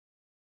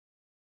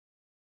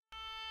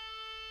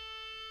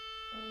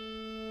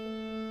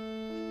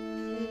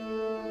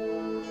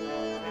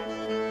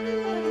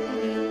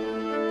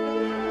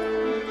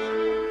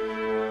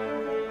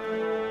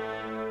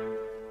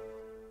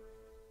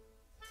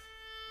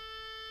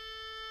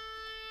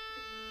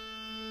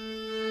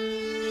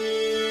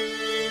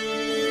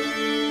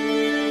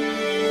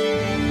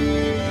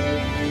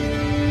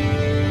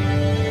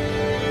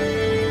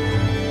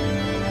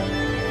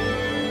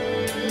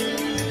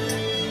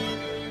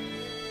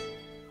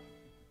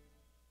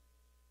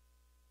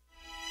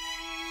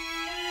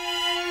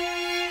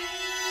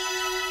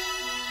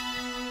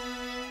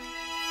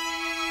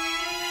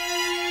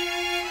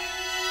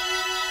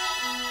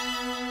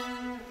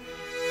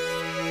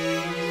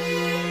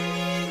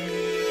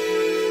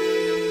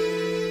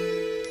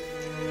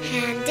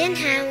then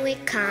have we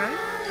come,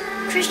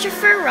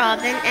 Christopher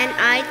Robin and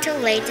I, to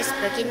lay this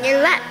book in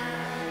your lap.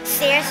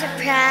 Say you're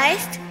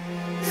surprised,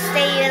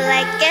 say you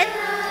like it,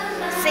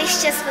 say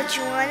it's just what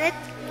you wanted,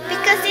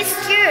 because it's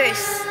yours,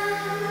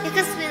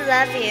 because we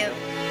love you.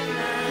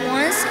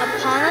 Once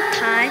upon a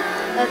time,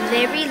 a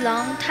very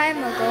long time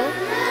ago,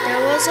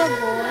 there was a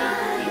boy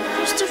named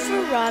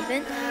Christopher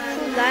Robin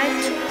who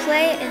liked to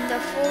play in the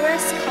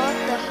forest called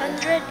the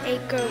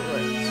 100-Acre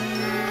Woods.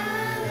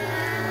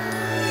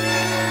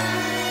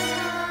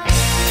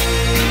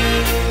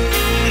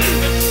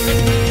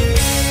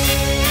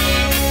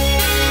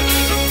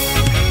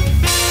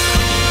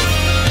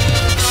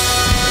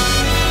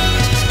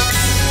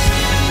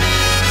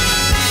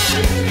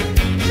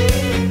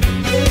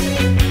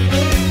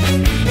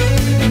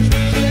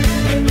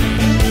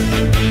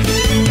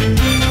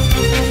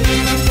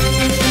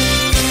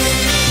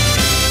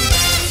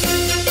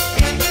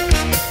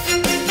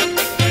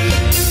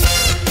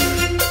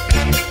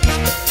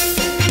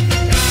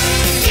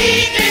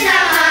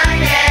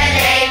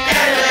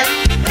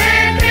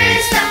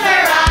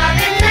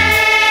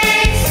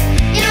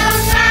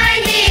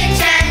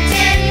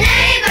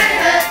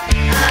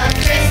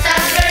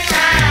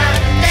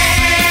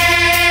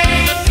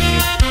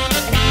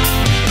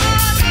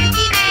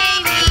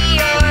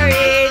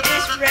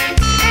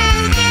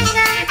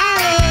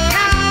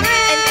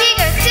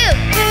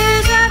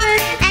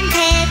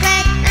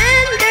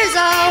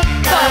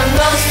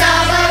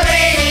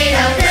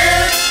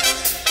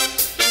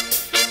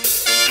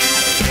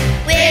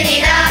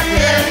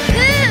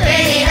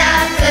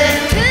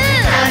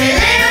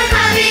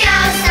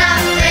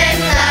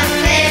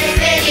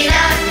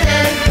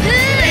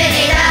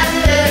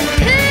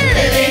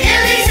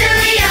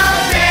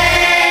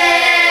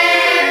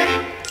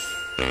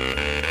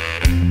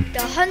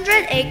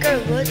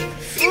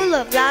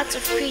 Lots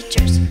of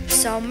creatures.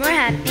 Some were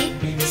happy,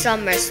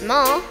 some are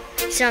small,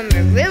 some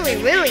are really,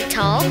 really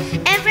tall,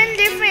 everyone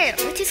different,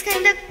 which is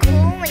kind of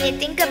cool when you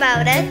think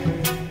about it.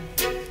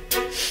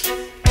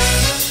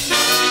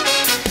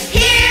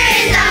 Here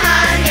in the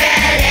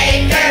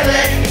 100-acre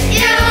wood,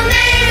 you'll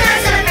make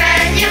lots of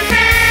brand new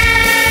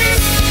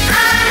friends.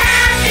 A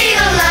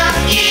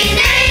happy-go-lucky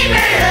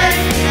neighborhood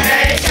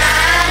where a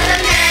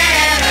childhood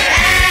never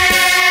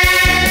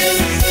ends.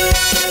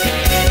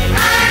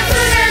 Our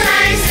foods are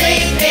lying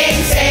sleeping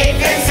safe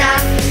and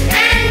sound,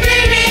 and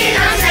dreaming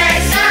of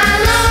sex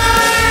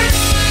galore.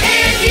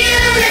 If you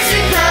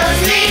listen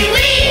closely,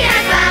 we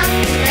have found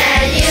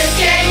that you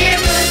can hear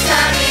Pooh's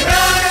tummy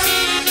roar,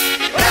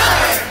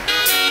 roar.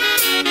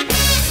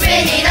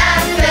 Winnie the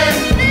Pooh,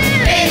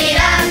 Winnie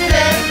the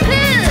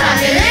Pooh,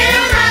 talk a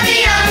little hobby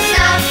on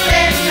stuff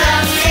with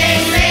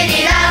something.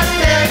 Winnie the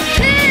Pooh,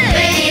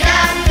 Winnie the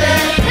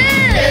Pooh,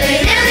 really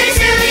nilly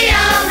silly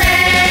old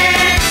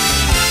man.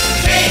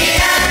 Winnie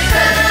the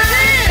Pooh,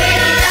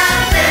 Winnie the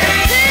Pooh,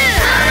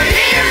 talk a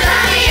little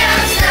hobby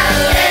on stuff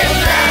with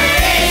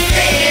something.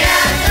 Winnie the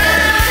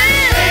Pooh,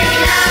 Winnie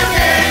the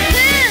Pooh,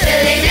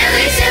 really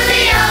nilly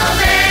silly old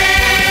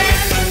man.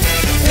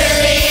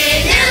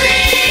 Really nilly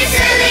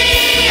silly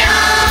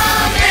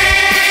old man.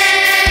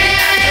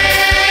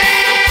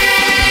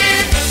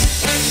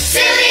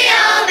 Silly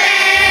old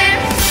man.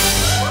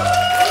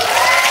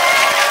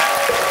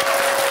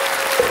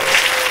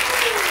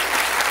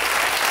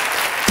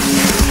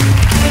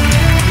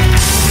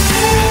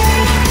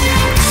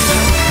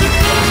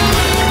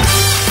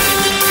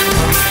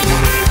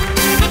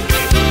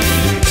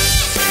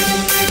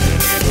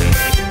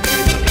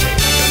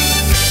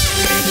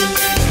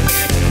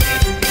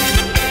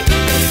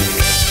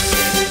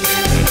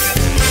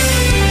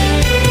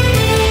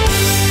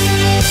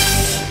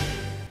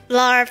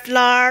 Larf,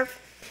 larf.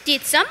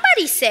 Did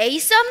somebody say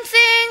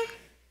something?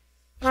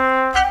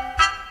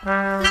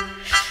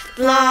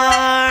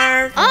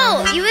 Larf.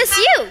 Oh, it was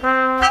you!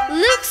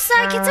 Looks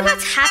like it's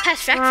about half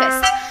past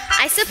breakfast.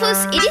 I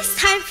suppose it is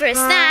time for a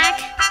snack.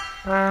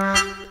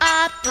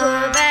 A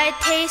pooh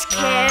takes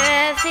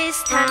care of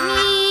his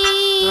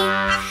tummy.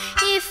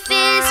 He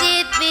fills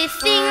it with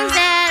things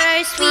that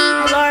are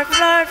sweet. Larf,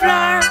 larf,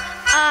 larf.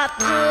 A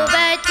pooh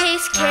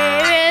takes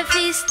care of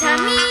his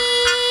tummy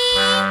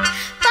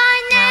by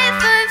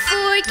never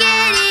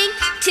forgetting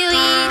to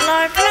eat.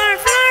 Larf,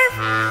 larf, larf.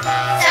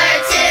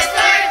 Searches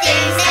for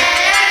things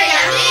that are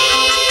yummy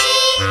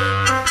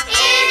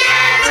in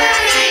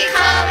every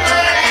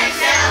cupboard and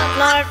shelf.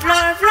 Larf,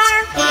 larf,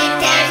 larf. He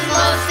takes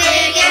most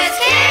biggest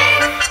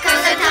care,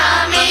 'cause the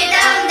tummy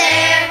down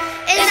there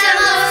is the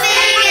most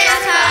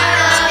biggest part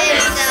of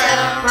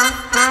himself.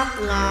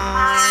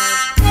 Larf.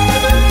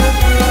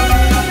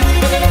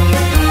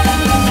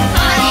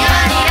 Honey,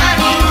 honey,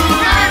 honey,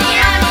 honey,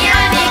 honey,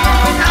 honey,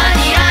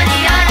 honey,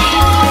 honey, honey,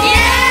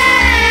 yeah.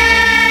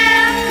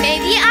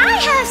 Maybe I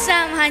have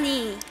some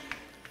honey.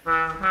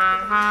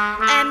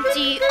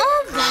 Empty or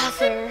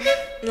rather.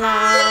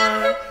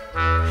 Larf.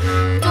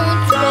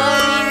 Don't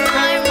worry,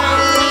 my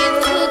round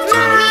little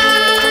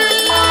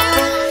tummy.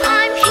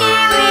 I'm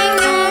hearing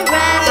your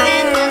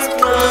ravenous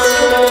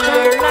groan.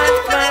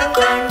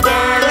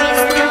 There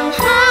is no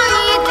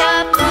honey, the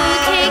Pooh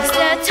takes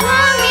the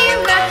tummy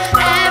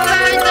rub.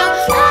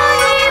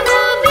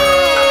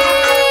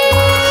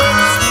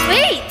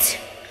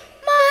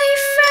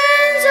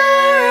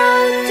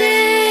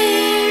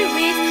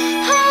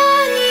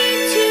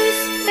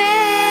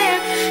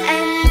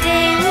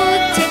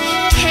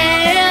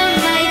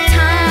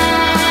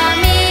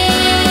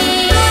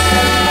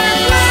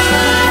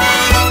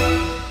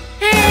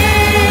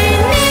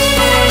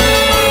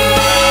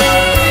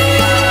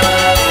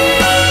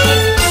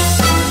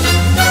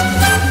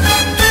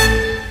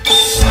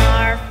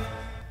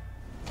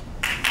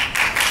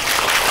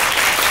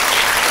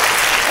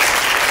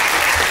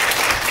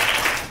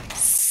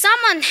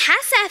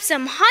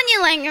 some honey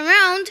lying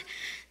around,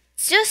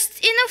 just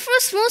enough for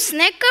a small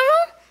snack,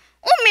 Carol?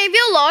 Or maybe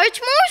a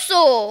large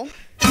morsel?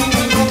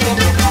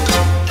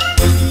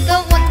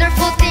 The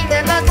wonderful thing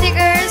about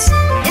tigers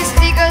is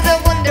tigers are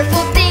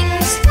wonderful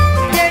things.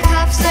 Their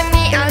tops are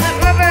made out of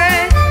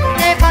rubber,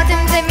 their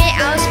bottoms are made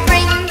out of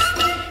springs.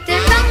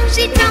 They're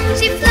bouncy,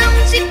 bouncy,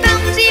 flouncy,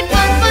 bouncy,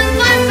 fun, fun,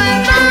 fun, fun,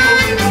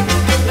 fun.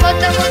 But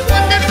the most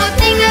wonderful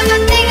thing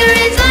about tiger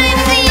is I'm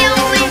the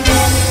only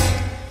one.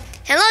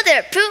 Hello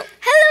there, Pooh.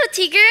 Hello,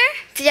 Tiger.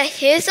 Did I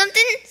hear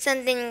something?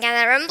 Something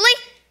kinda rumbly?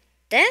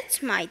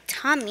 That's my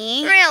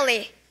tummy.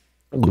 Really?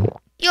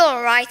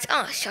 You're right.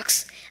 Oh,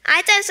 shucks.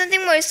 I thought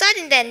something more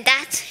exciting than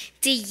that.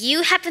 Do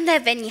you happen to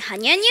have any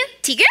honey on you,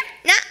 Tiger?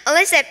 Nah,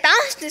 unless I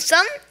bounced in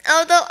some.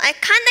 Although I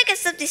kinda got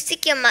something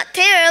sticky on my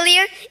tail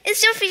earlier.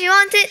 It's your if you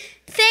want it.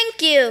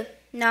 Thank you.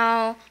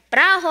 No, but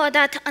I'll hold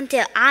that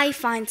until I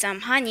find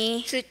some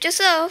honey. Suit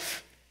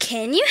yourself.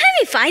 Can you help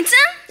me find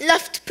some?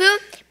 Love to Pooh,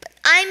 but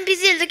I'm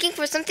busy looking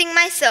for something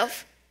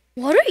myself.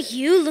 What are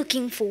you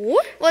looking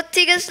for? What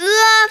tigers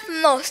love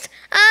most?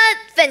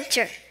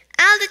 Adventure.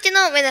 I'll let you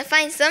know when I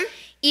find some.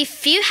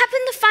 If you happen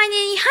to find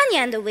any honey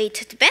on the way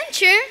to the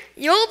adventure,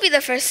 You'll be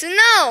the first to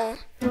know.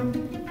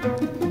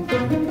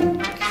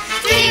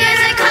 Tigers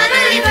are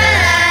cuddly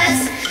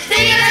fellas.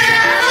 Tigers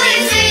are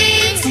awfully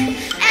sweet.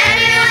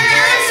 Everyone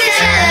else is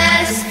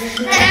jealous.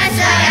 That's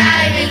why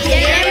I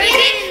repeat and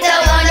repeat. The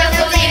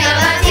wonderful thing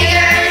about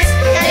tigers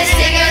is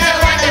tigers are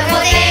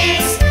wonderful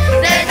things.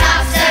 Their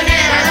tops are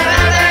made out of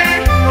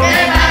rubber.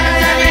 Their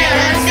bottoms are made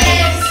out of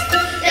springs.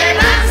 They're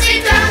bouncy,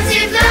 bouncy,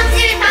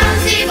 bouncy,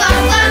 bouncy, bum,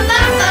 bum,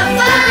 bum, bum,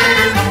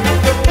 bum.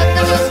 But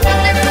the most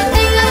wonderful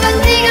thing about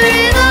tiger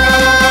is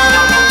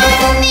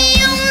I'm the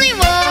only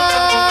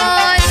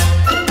one.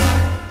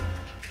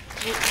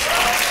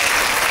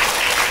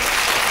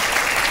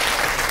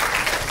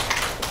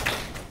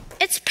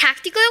 it's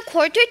practically a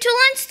quarter to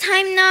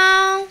lunchtime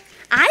now.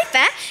 I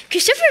bet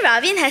Christopher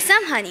Robin has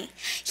some honey.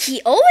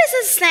 He always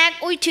has a snack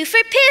or two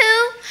for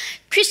Pooh.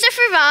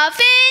 Christopher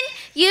Robin,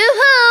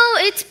 yoo-hoo,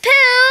 it's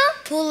Pooh.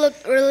 Pooh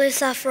looked really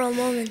sad for a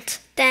moment.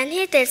 Then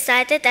he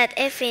decided that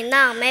if he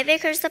knocked, maybe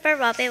Christopher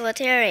Robin would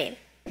hear him.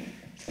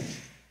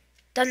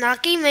 The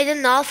knocking made the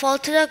note fall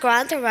to the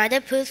ground right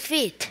at Pooh's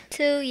feet.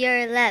 To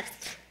your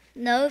left.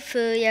 No,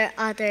 Pooh, your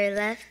other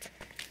left.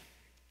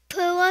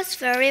 Pooh was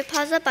very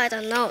puzzled by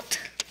the note.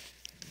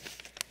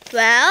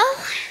 Well,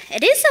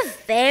 it is a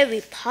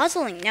very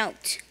puzzling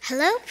note.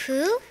 Hello,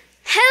 Pooh?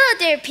 Hello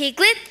there,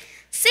 Piglet.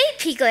 Say,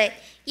 Piglet,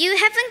 you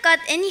haven't got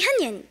any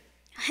honey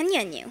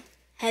on you,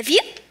 have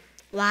you?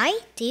 Why?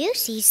 Do you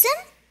see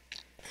some?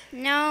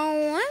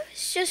 No, I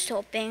was just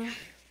hoping.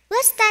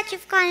 What's that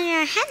you've got in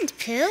your hand,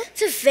 Pooh?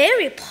 It's a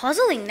very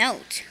puzzling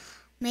note.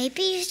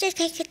 Maybe you should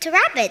take it to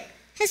Rabbit.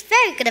 He's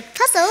very good at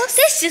puzzles.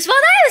 This is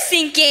what I was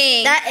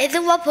thinking. That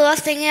isn't what Pooh was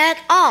thinking at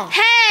all.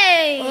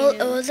 Hey! Well,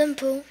 it wasn't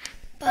Pooh.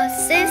 But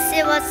since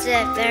it was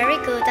a very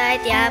good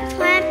idea,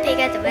 Pooh and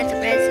Piglet went to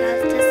Rabbit's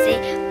house to see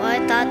what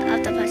he thought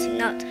of the puzzling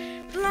note.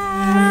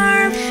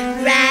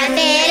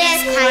 Rabbit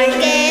is quite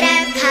good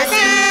at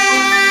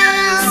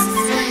puzzles.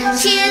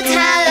 She'll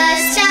tell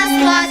us just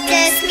what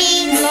this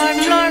means.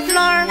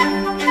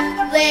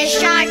 Wish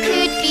I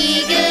could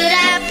be good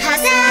at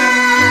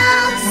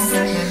puzzles.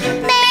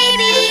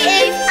 Maybe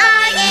if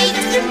I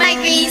ate my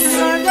grease.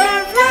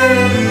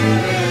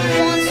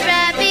 Once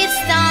Rabbit's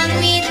done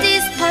with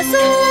this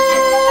puzzle,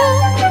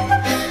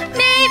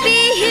 maybe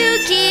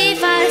he'll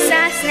give us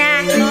a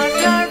snack.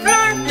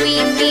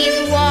 We've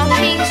been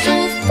walking so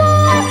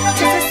far,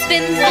 just a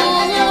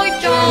spoonful or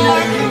jar.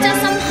 Just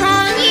some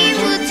honey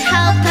would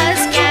help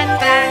us get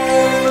back.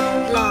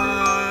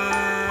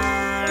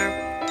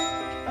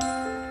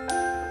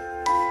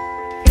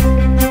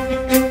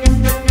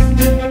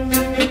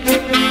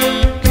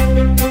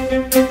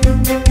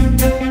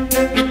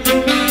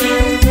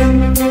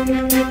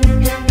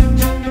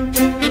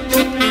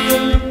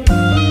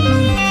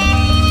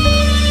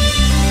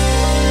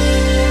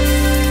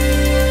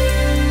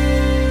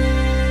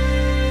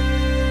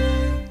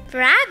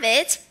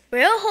 Rabbit,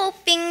 we're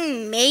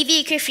hoping maybe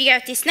you could figure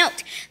out this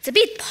note. It's a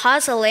bit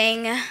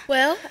puzzling.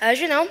 Well, as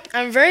you know,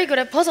 I'm very good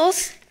at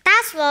puzzles.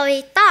 That's what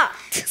we thought.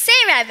 Say,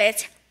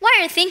 Rabbit, while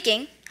you're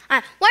thinking,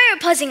 while you're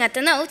puzzling at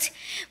the note,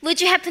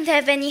 would you happen to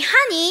have any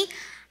honey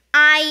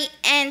I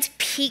and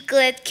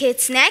Piglet could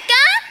snack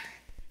on?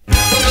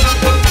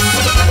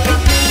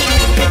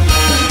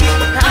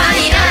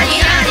 Honey, honey,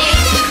 honey,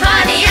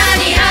 honey,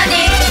 honey,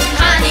 honey,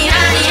 honey,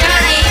 honey,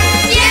 honey,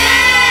 yeah!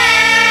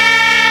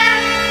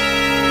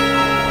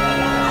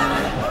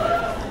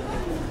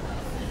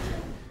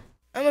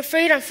 I'm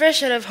afraid I'm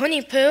fresh out of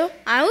honey, Pooh.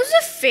 I was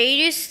afraid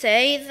you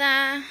say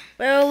that.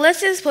 Well, let's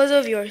see this puzzle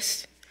of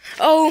yours.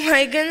 Oh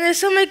my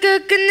goodness,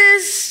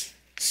 goodness.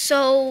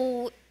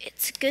 So,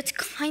 it's a good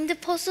kind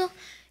of puzzle,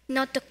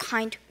 not the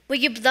kind where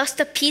you've lost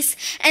a piece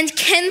and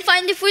can't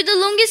find it for the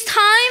longest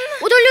time?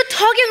 What are you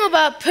talking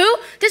about, Pooh?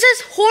 This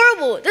is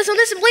horrible. This one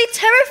is simply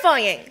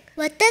terrifying.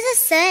 What does it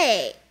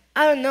say?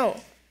 I don't know.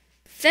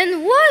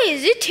 Then why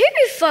is it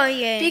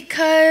terrifying?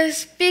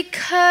 Because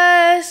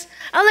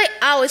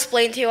I'll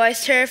explain to you why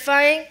it's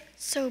terrifying.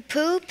 So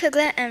Pooh,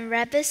 Piglet, and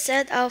Rabbit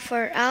set out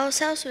for Owl's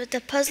house with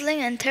a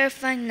puzzling and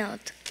terrifying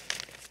note.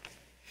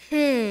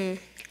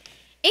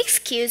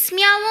 Excuse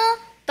me, Owl,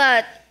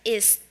 but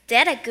is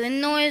that a good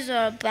noise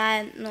or a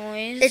bad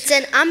noise? It's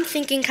an I'm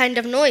thinking kind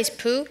of noise,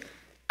 Pooh.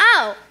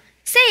 Oh,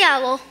 say,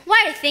 Owl,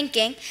 while you're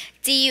thinking,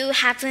 do you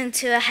happen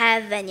to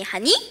have any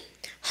honey?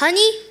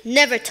 Honey?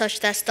 Never touch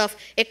that stuff.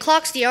 It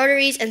clogs the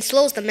arteries and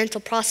slows the mental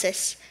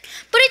process.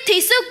 But it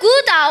tastes so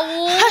good,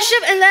 Owl. Hush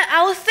up and let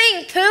Owl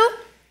think, Pooh.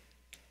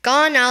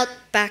 Gone out,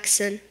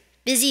 Baxon.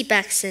 Busy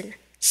Baxon.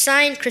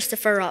 Signed,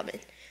 Christopher Robin.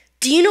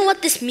 Do you know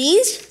what this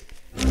means?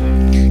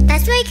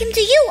 That's why I came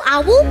to you,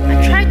 Owl.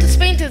 I tried to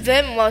explain to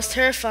them what was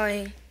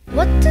terrifying.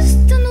 What does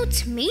the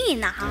note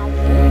mean, Owl?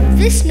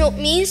 This note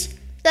means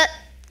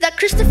that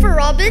Christopher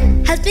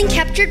Robin has been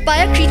captured by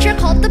a creature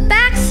called the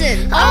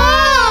Baxon.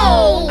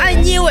 Oh! I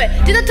knew it.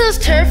 Didn't I tell us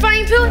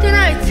terrifying, Pooh? Didn't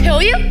I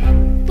tell you?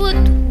 But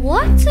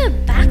what's a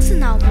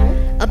Baxon, Owl?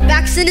 A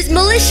Baxon is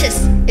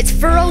malicious. It's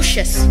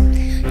ferocious.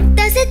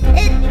 Does it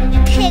eat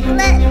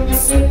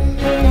piglets?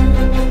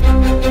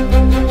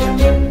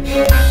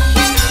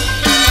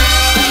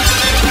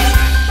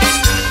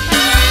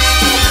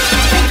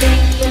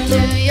 To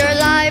your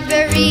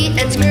library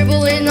and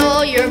scribble in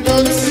all your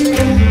books. The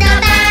Baxon,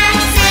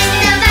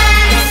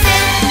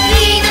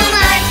 we don't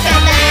like the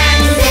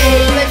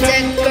Baxon. When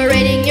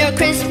decorating your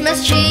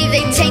Christmas tree,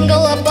 they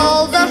tangle up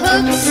all the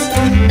hooks.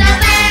 The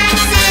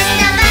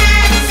Baxon,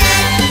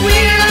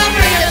 we're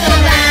afraid of the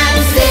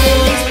Baxon.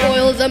 They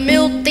spoil the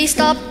milk, they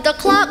stop the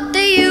clock,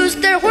 they use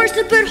their horse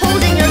to put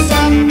holes in your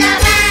sock. The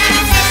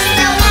Baxon,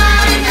 the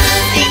one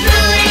who's been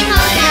putting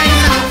holes in our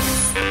socks.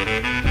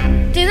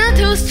 Didn't I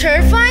tell us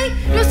terrifying?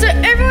 No, so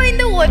everyone in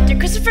the water,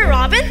 Christopher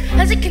Robin,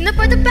 has been kidnapped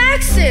by the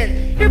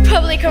Baxon. You're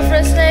probably come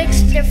first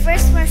next. The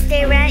first ones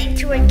they ran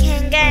into a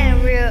kanga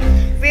and Rue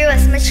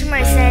was much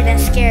more sad and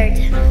scared.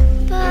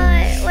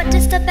 But what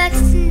does the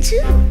Baxon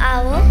do,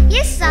 Owl?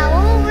 Yes,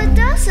 Owl, what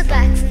does a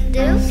Baxon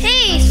do?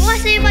 Hey, so why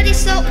is everybody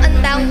so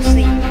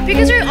unbouncy?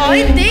 Because we're all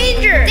in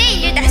danger.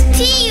 Danger, that's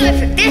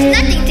T-U-F. There's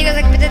nothing to go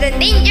like better than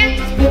danger.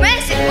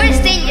 Where's it? Where's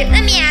danger?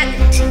 Let me add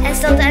it. And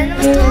so the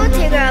animals told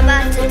Tigger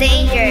about the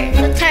danger.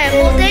 The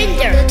terrible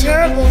danger. The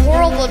terrible,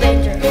 horrible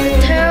danger. The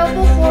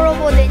terrible,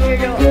 horrible danger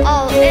they're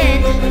all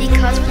in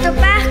because of the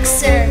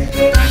Baxon.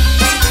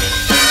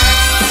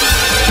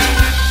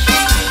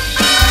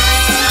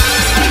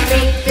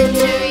 Creep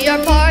into your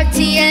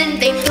party and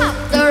they pop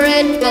the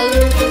red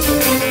balloons.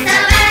 The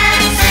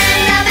Baxon,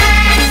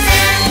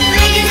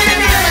 we just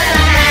remember the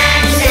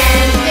Baxon.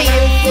 They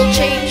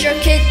infiltrate your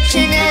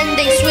kitchen and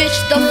they switch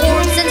the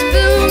forks and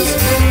spoons.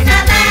 The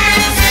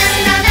Baxon,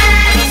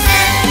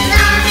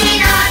 naughty,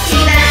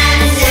 naughty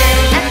Baxon.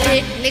 At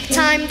picnic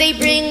time they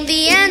bring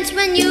the ants.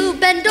 When you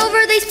bend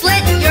over they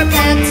split your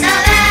pants. The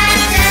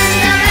Baxon,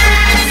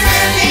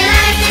 they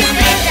like to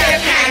split their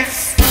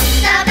pants.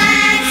 The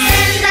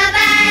Baxon, the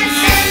Baxon,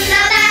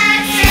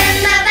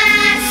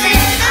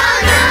 oh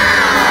no!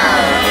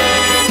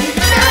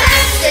 The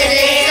Baxon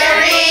is the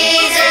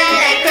reason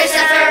that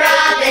Christopher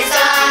Robin's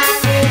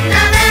lost.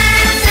 The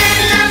Baxon,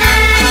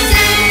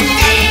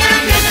 they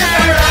are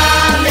Christopher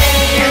Robin.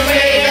 And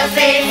we're the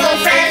faithful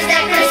friends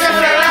that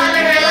Christopher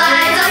Robin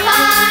relies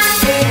upon.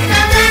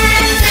 The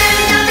Baxon,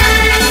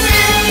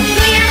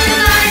 we have to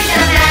find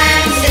the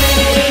Baxon.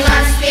 We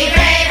must be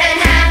brave and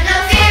have no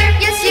fear.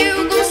 Yes,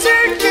 you go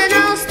search and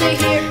I'll stay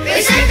here.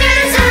 We search for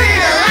the sun and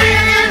the light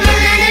of the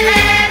moon, and if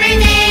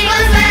everything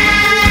goes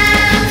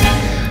well,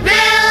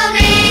 we'll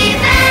be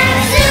back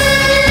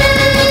soon.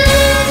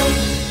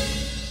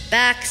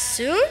 Back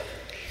soon?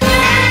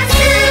 Back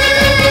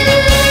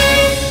soon.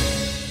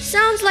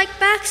 Sounds like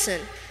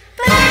Baxon.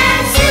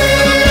 Back soon.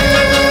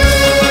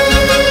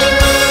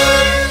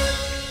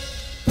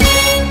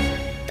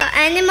 The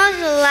animals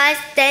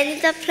realized they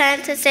needed a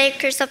plan to save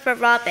Christopher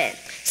Robin.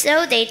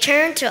 So they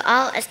turned to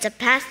Owl as the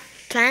best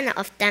planner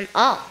of them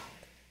all.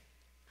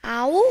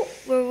 Owl,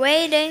 we're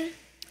waiting.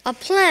 A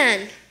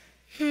plan.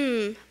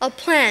 A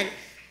plan.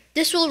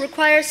 This will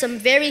require some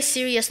very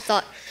serious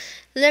thought.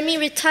 Let me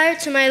retire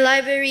to my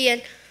library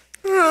and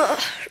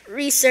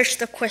research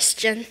the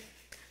question.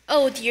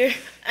 Oh dear,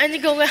 I'm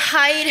going to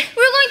hide.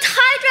 We're going to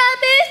hide,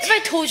 Rabbit. If I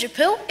told you,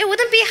 Pooh, it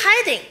wouldn't be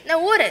hiding, now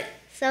would it?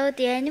 So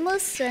the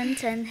animals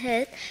went and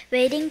hid,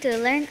 waiting to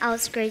learn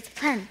Owl's great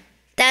plan.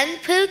 Then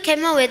Pooh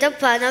came up with a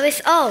plan of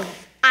his own.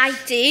 I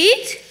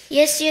did?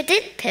 Yes, you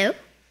did, Pooh.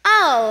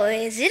 Oh,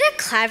 is it a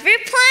clever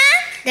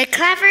plan? The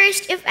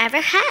cleverest you've ever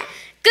had.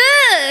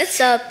 Good!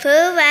 So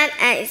Pooh went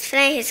and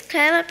explained his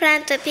clever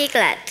plan to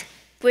Piglet.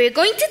 We're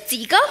going to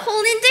dig a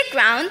hole in the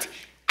ground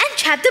and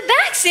trap the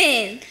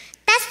Baxon.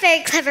 That's a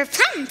very clever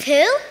plan,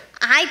 Pooh.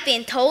 I've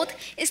been told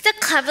it's the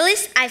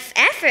cleverest I've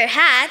ever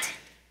had.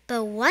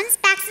 But once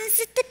Baxon's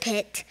in the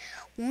pit,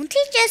 won't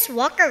he just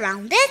walk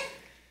around it?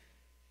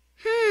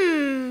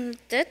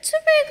 That's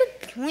a very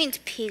good point,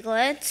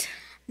 Piglet.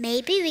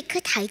 Maybe we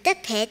could hide the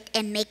pit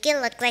and make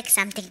it look like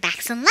something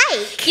Baxon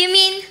like. You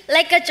mean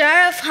like a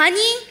jar of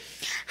honey?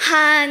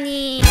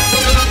 Honey.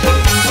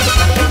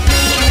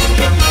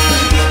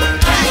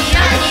 Honey,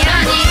 honey,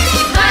 honey,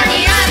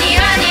 honey, honey,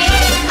 honey,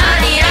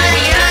 honey,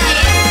 honey, honey,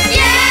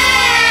 yeah!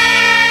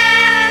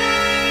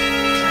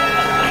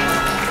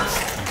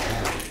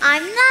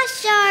 I'm not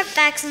sure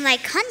Baxon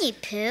like Honey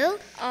Pooh,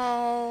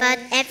 Oh. but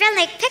everyone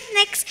like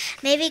picnics.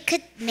 Maybe we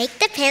could make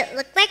the pit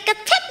look like a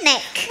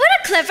picnic. What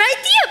a clever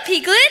idea,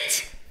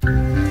 Piglet!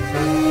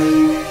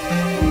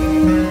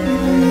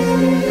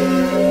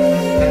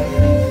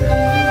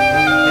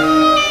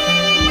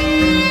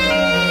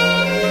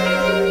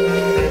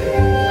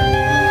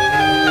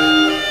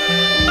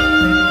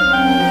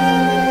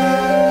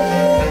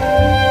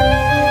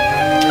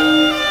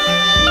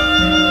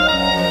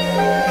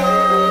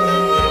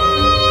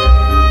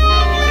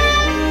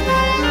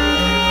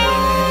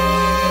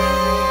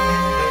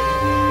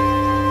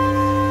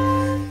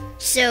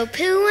 So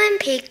Pooh and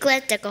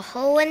Piglet dug a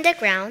hole in the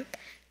ground,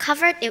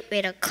 covered it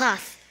with a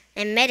cloth,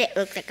 and made it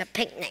look like a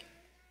picnic.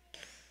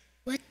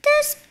 What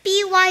does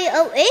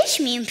BYOH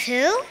mean,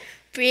 Pooh?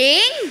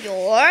 Bring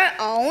your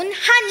own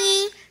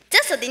honey.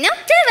 just so they know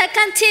they're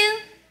welcome too.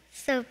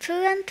 So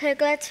Pooh and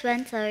Piglet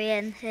went away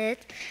and hid,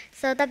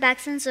 so the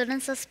Baxons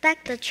wouldn't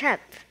suspect the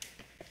trap.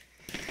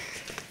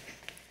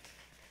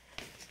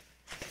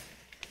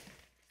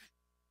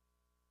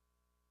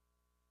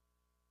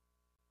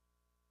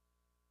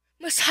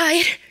 Must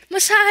hide,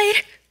 must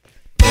hide.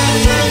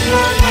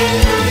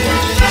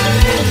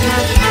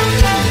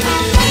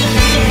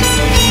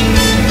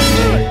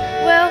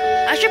 Well,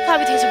 I should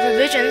probably take some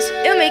provisions.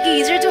 It'll make it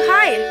easier to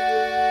hide.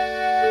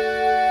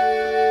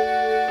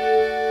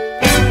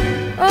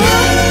 Oh!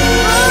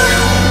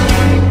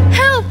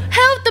 Help!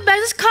 Help! The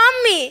Baxons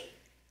caught me!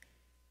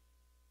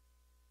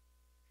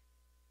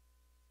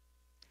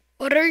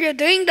 What are you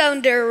doing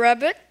down there,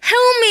 Rabbit?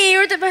 Help me!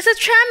 Or the Baxons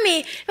trapped me!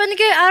 If I can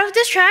get out of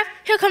this trap,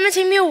 he'll come and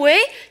take me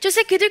away, just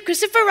like he did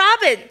Christopher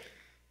Robin.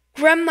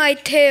 Grab my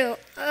tail.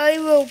 I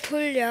will pull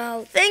you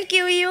out. Thank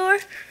you,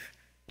 Eeyore.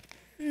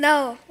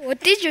 Now, what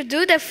did you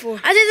do that for?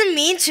 I didn't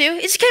mean to.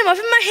 It just came off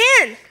in my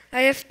hand.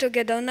 I have to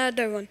get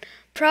another one.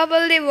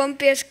 Probably won't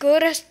be as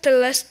good as the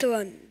last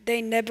one.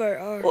 They never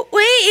are.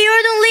 Wait,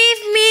 Eeyore, don't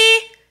leave me.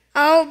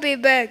 I'll be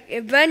back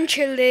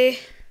eventually.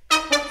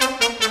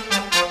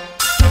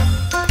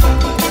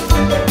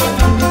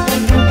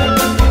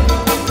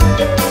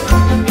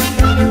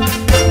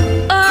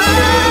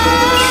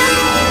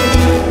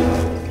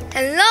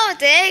 Hello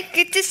there,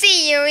 good to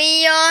see you,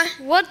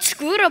 Eeyore. What's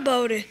good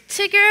about it?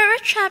 Tigger, we're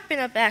trapped in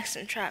a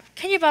Baxon trap.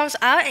 Can you bounce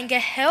out and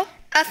get help?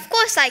 Of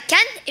course I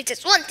can. If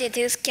there's one thing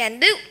you can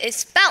do,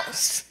 is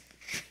bounce.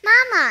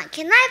 Mama,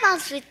 can I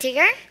bounce with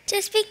Tigger?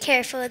 Just be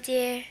careful,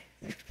 dear.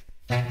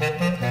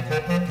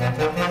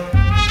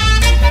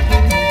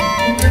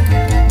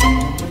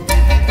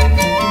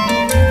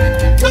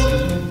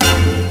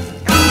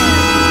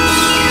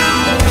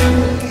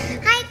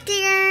 Hi,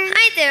 Tigger.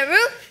 Hi there,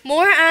 Ruth.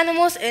 More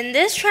animals in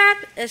this trap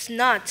is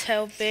not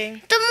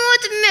helping. The more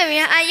the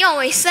merrier, I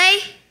always say.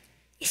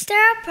 Is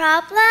there a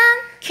problem?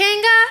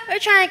 Kinga, we're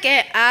trying to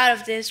get out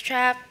of this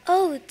trap.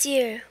 Oh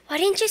dear, why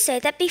didn't you say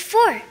that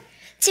before?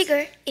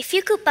 Tigger, if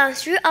you could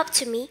bounce through up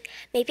to me,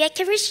 maybe I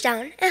can reach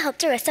down and help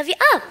the rest of you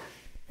up.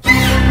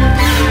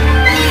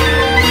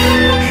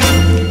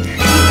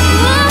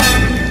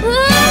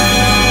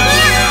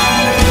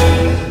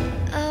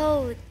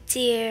 Oh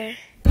dear.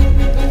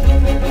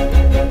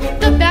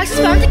 The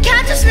Baxons bound to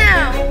catch us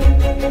now.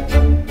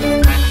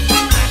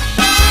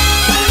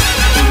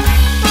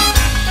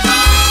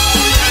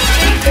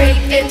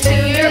 Creep into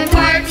your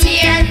party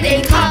and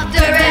they pop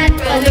the red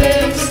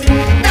balloons.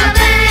 The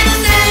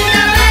Baxon,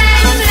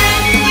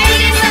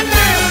 it is a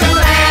purple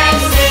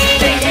Baxon.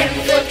 They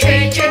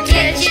infiltrate your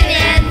kitchen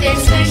and they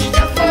swish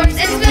the forks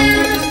and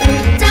spoons.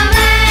 The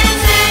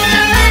Baxon,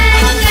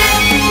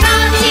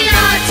 naughty,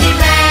 naughty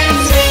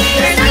Baxon.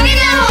 They're knocking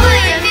the hole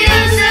in your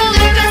fuse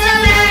because the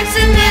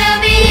Baxon will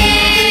be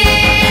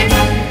here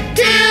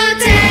to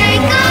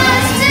take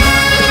us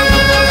down.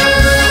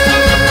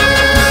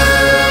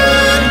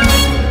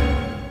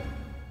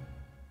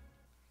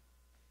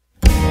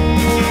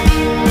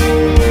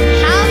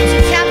 How to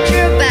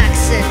Capture a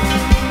Baxon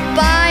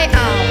by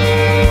Owl.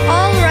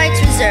 All rights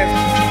reserved.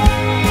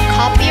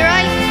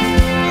 Copyright?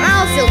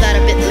 I'll fill that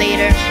a bit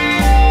later.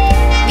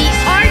 The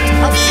art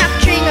of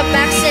capturing a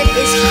Baxon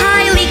is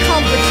highly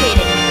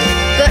complicated,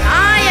 but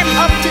I am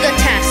up to the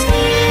task.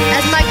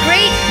 As my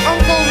great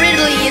uncle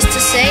Ridley used to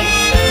say,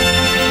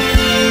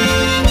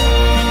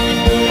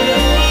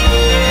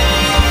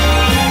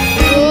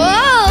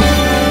 whoa!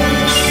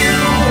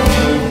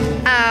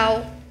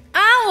 Ow.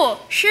 Owl,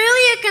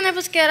 surely you can help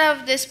us get out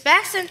of this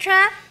Baxon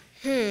trap.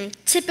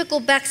 Typical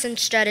Baxon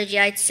strategy,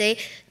 I'd say.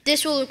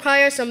 This will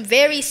require some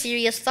very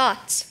serious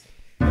thoughts.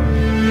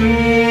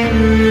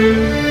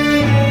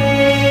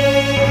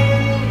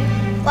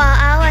 While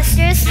I was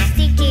seriously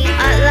thinking,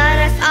 a lot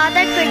of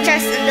other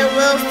creatures in the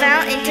world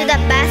fell into the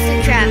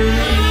Baxon trap.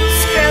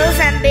 Squirrels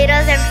and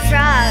beetles and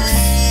frogs.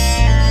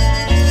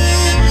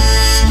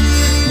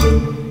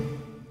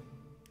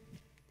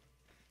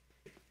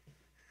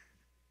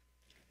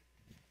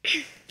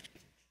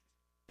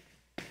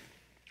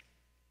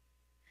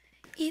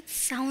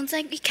 Sounds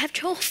like we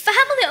captured a whole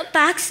family of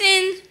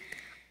Baxin.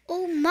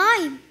 Oh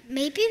my,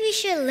 maybe we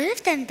should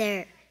leave them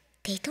there.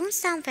 They don't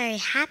sound very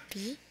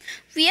happy.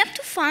 We have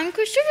to find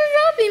Christopher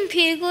Robin,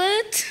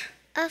 Piglet.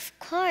 Of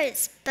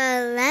course,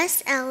 but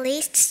let's at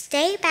least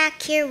stay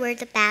back here where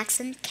the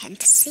Baxen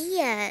can't see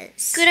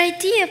us. Good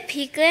idea,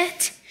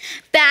 Piglet.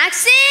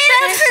 Baxin!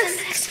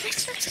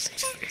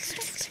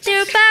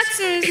 They're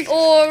Baxins,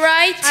 all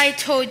right. I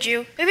told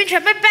you. We've been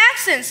trapped by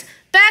Baxins.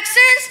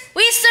 Baxins,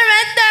 we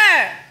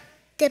surrender.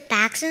 The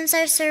Baxens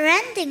are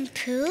surrendering,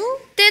 Pooh.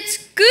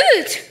 That's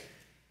good.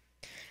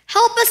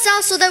 Help us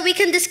out so that we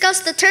can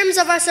discuss the terms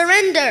of our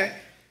surrender.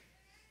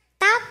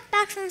 That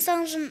Baxen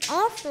sounds an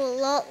awful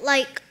lot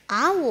like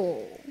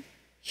Owl.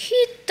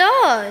 He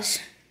does,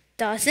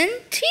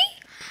 doesn't he?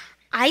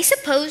 I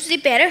suppose we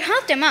better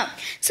help them out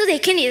so they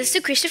can lead us to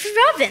Christopher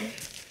Robin.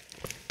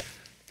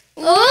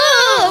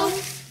 Oh!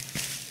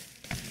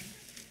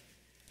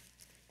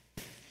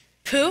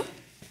 Pooh,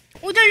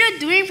 what are you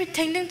doing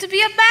pretending to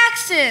be a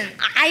Baxin?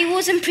 I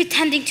wasn't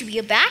pretending to be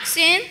a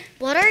Baxin.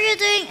 What are you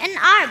doing in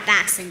our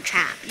Baxen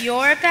trap?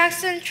 You're a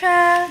Baxin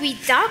trap. We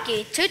dug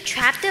it to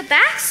trap the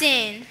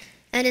Baxin.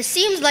 And it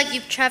seems like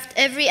you've trapped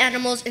every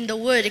animal in the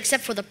wood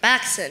except for the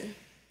Baxen.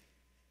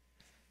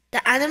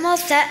 The animal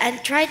sat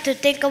and tried to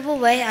think of a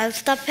way out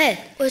of the pit.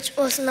 Which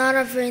was not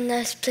a very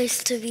nice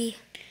place to be.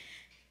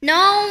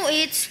 No,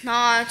 it's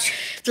not.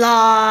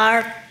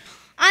 Blarp.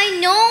 I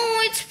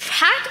know it's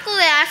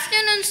practically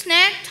afternoon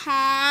snack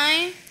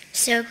time.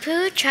 So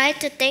Pooh tried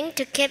to think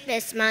to keep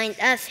his mind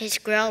off his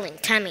growling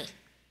tummy.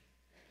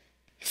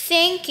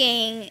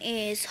 Thinking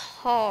is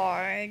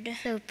hard.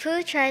 So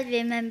Pooh tried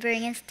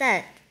remembering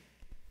instead.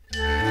 He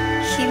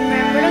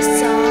remembered a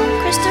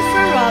song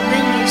Christopher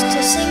Robin used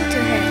to sing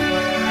to him.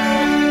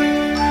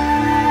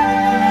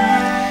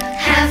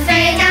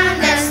 Halfway down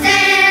the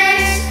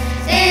stairs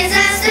is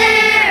a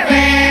stair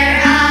where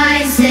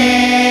I sit.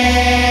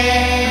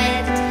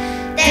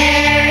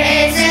 There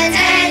isn't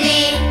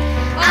any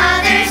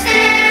other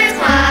stair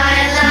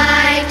quite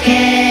like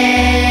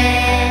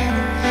it.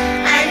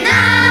 I'm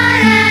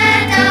not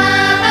at the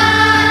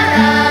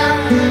bottom,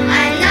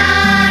 I'm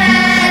not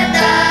at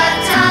the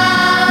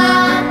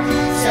top.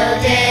 So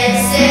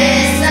this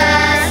is the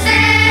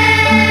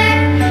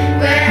stair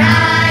where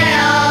I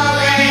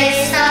always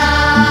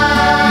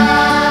stop.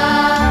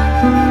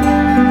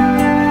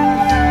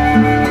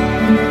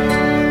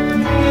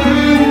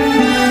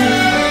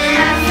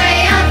 Halfway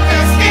up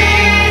the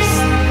stairs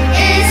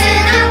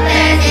isn't up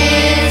and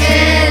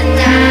isn't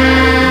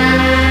down.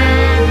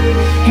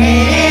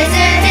 It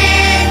isn't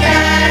in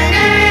the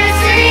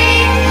nursery,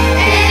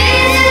 it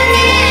isn't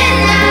in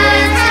the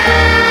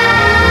town.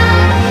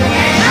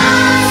 And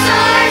all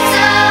sorts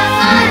of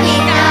funny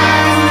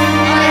thoughts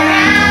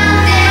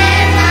around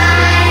in my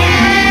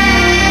head.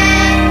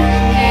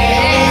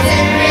 It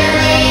isn't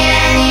really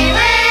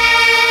anywhere.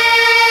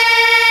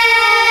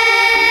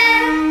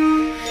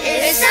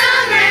 It's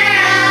somewhere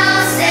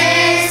else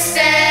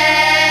instead.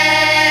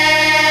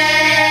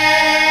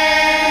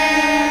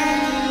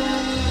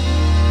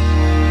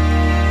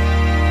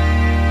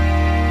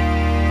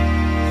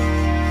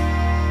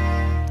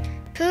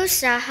 Pooh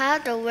saw how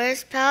the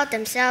words piled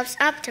themselves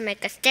up to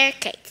make a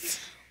staircase.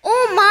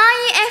 Oh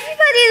my,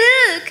 everybody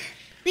look!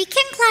 We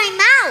can climb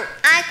out.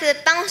 I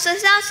could bounce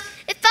us out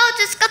if I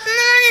just got an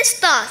running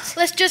start.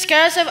 Let's just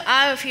get ourselves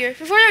out of here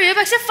before the real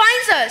Baxin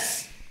finds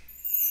us.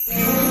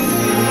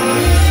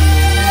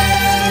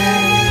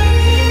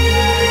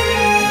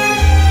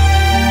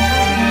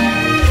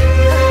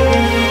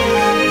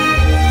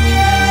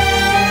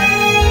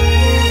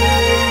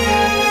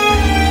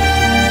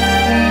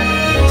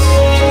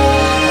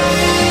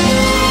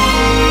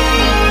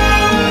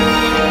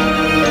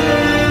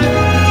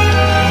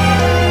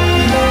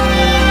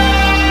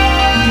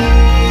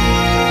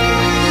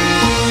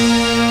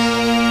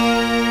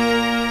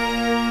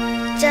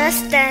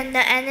 Just then, the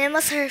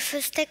animals heard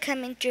footsteps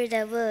coming through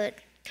the wood.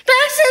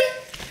 Baxin!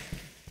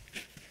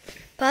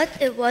 But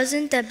it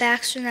wasn't the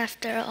Baxen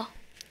after all.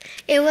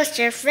 It was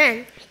their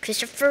friend,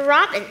 Christopher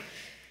Robin.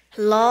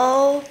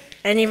 Hello?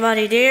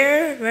 Anybody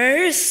there?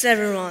 Where is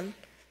everyone?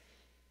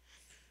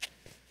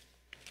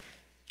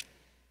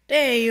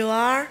 There you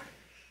are.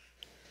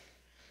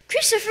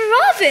 Christopher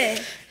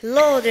Robin!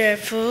 Hello there,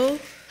 Pooh.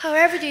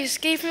 However, do you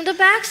escape from the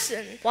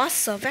Baxin?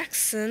 What's a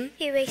vaccine?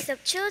 He wakes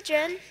up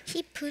children.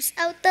 He puts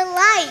out the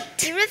light.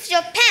 He rips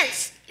your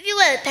pants. If you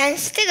wear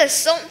pants, take a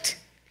salt.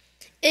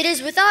 It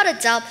is without a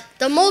doubt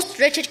the most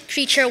wretched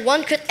creature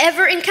one could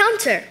ever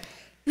encounter.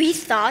 We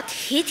thought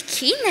he'd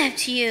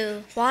kidnapped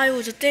you. Why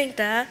would you think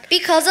that?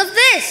 Because of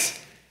this.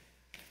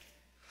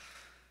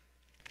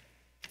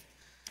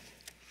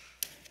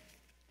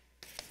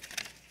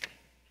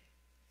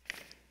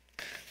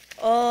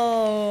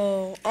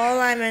 Oh,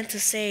 all I meant to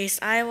say is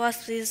I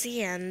was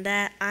busy and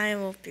that I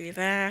will be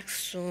back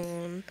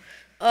soon.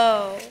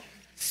 Oh.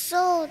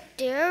 So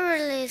there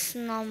really is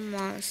no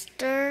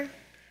monster.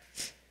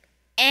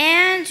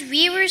 And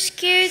we were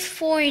scared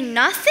for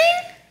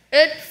nothing?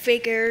 It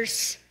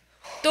figures.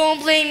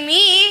 Don't blame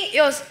me. It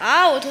was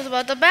I who told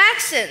about the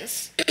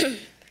Baxins.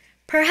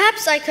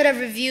 Perhaps I could have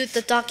reviewed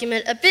the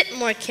document a bit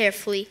more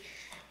carefully.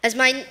 As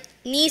my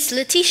niece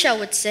Letitia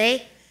would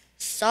say,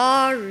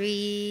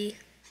 sorry.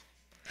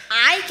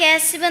 I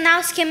guess even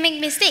else can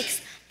make mistakes,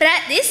 but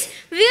at least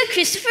we got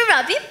Christopher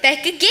Robin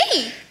back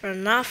again. But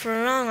not for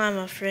long, I'm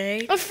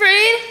afraid.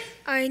 Afraid?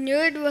 I knew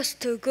it was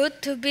too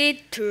good to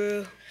be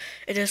true.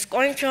 It is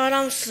going to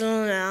autumn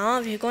soon and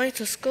I'll be going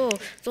to school,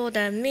 so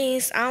that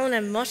means I won't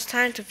have much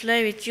time to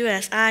play with you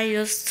as I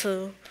used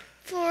to.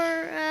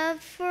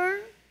 Forever?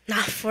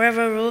 Not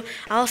forever, Roo.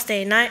 I'll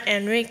stay night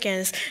and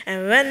weekends,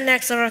 and when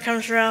next summer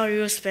comes around,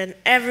 we'll spend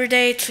every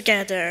day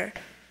together.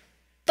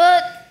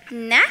 But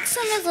next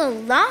summer is a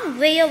long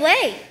way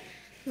away.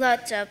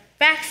 Lots of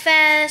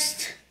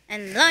breakfast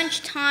and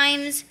lunch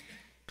times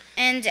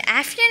and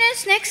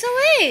afternoons next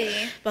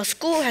away. But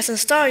school hasn't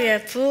started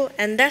yet, Pooh,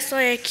 and that's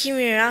why I came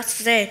here out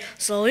today,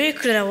 so we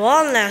could have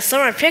one last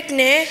summer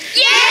picnic.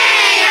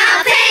 Yay!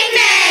 A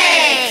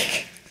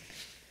picnic!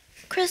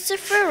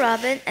 Christopher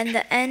Robin and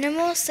the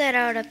animals set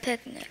out a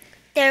picnic.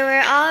 They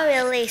were all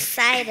really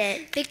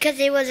excited because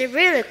it was a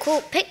really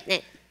cool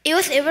picnic. It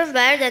was even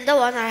better than the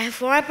one I had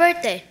for my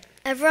birthday,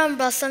 Everyone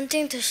brought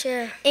something to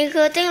share.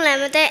 including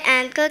lemonade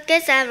and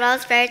cookies and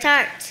raspberry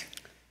tarts.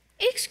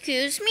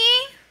 Excuse me?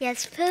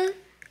 Yes, Pooh?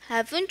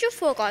 Haven't you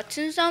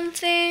forgotten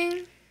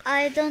something?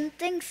 I don't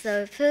think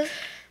so, Pooh.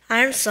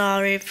 I'm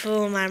sorry,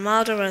 Pooh. My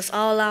mother was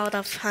all out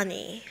of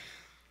honey.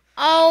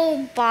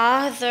 Oh,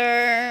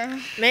 bother.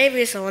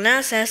 Maybe someone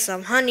else has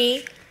some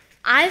honey.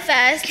 I've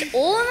asked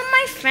all of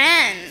my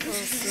friends.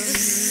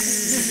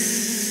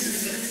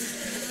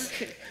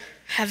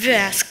 Have you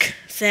asked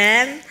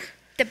them?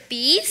 The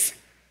bees?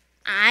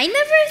 I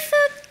never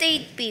thought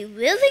they'd be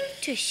willing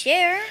to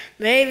share.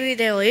 Maybe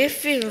they will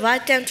if we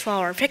invite them to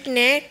our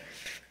picnic.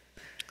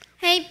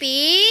 Hey,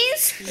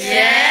 bees?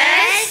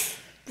 Yes?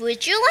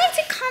 Would you like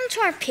to come to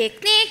our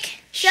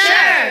picnic?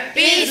 Sure,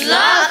 bees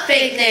love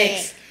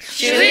picnics.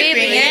 Should we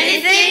bring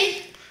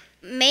anything?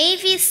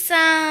 Maybe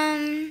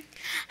some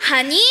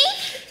honey?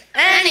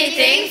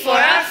 Anything for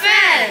our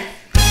friend.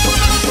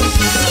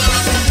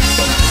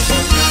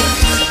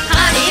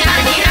 Honey,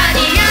 honey,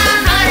 honey,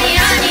 yeah. Honey,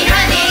 honey,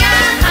 honey,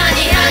 yeah.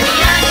 Honey, honey,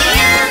 honey,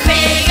 yeah.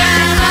 We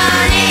got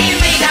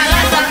honey, we got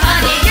lots of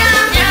honey,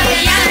 yeah. Yummy,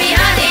 yummy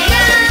honey,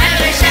 yeah. And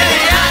we share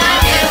it all our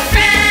new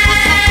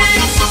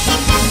friends.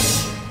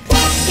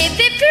 Hip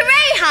hip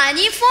hooray,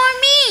 honey for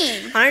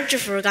me! Aren't you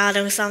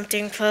forgetting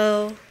something,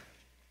 Pooh?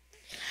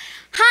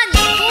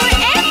 Honey for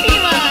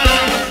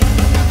everyone!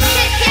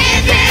 Hip,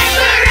 hip, hip,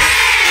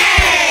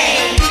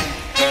 hooray!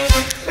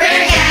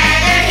 We're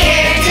gathered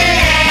here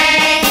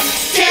today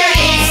to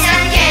eat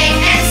some cake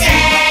and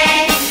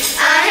say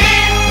a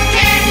hip,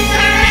 hip,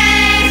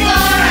 hooray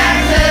for our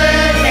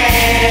food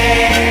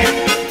bear.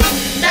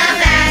 The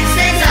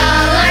vaccines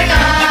all are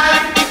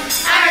gone,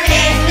 our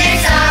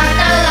picnic's on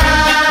the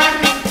lawn.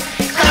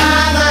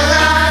 Come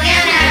along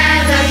and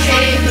have a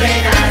treat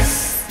with us.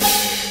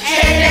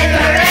 Hip, hip,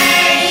 hooray!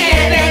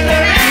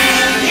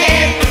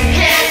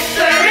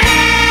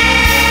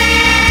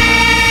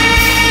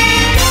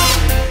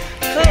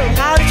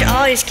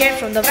 Escape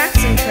from the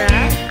vaccine trap.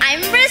 I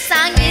remember a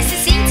song you used to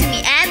sing to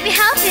me and we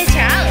helped each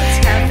other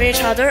out. Help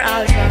each other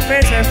out is what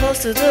friends are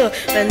supposed to do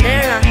when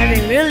they're not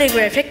having really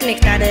great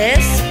picnic, that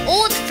is.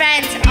 Old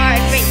friends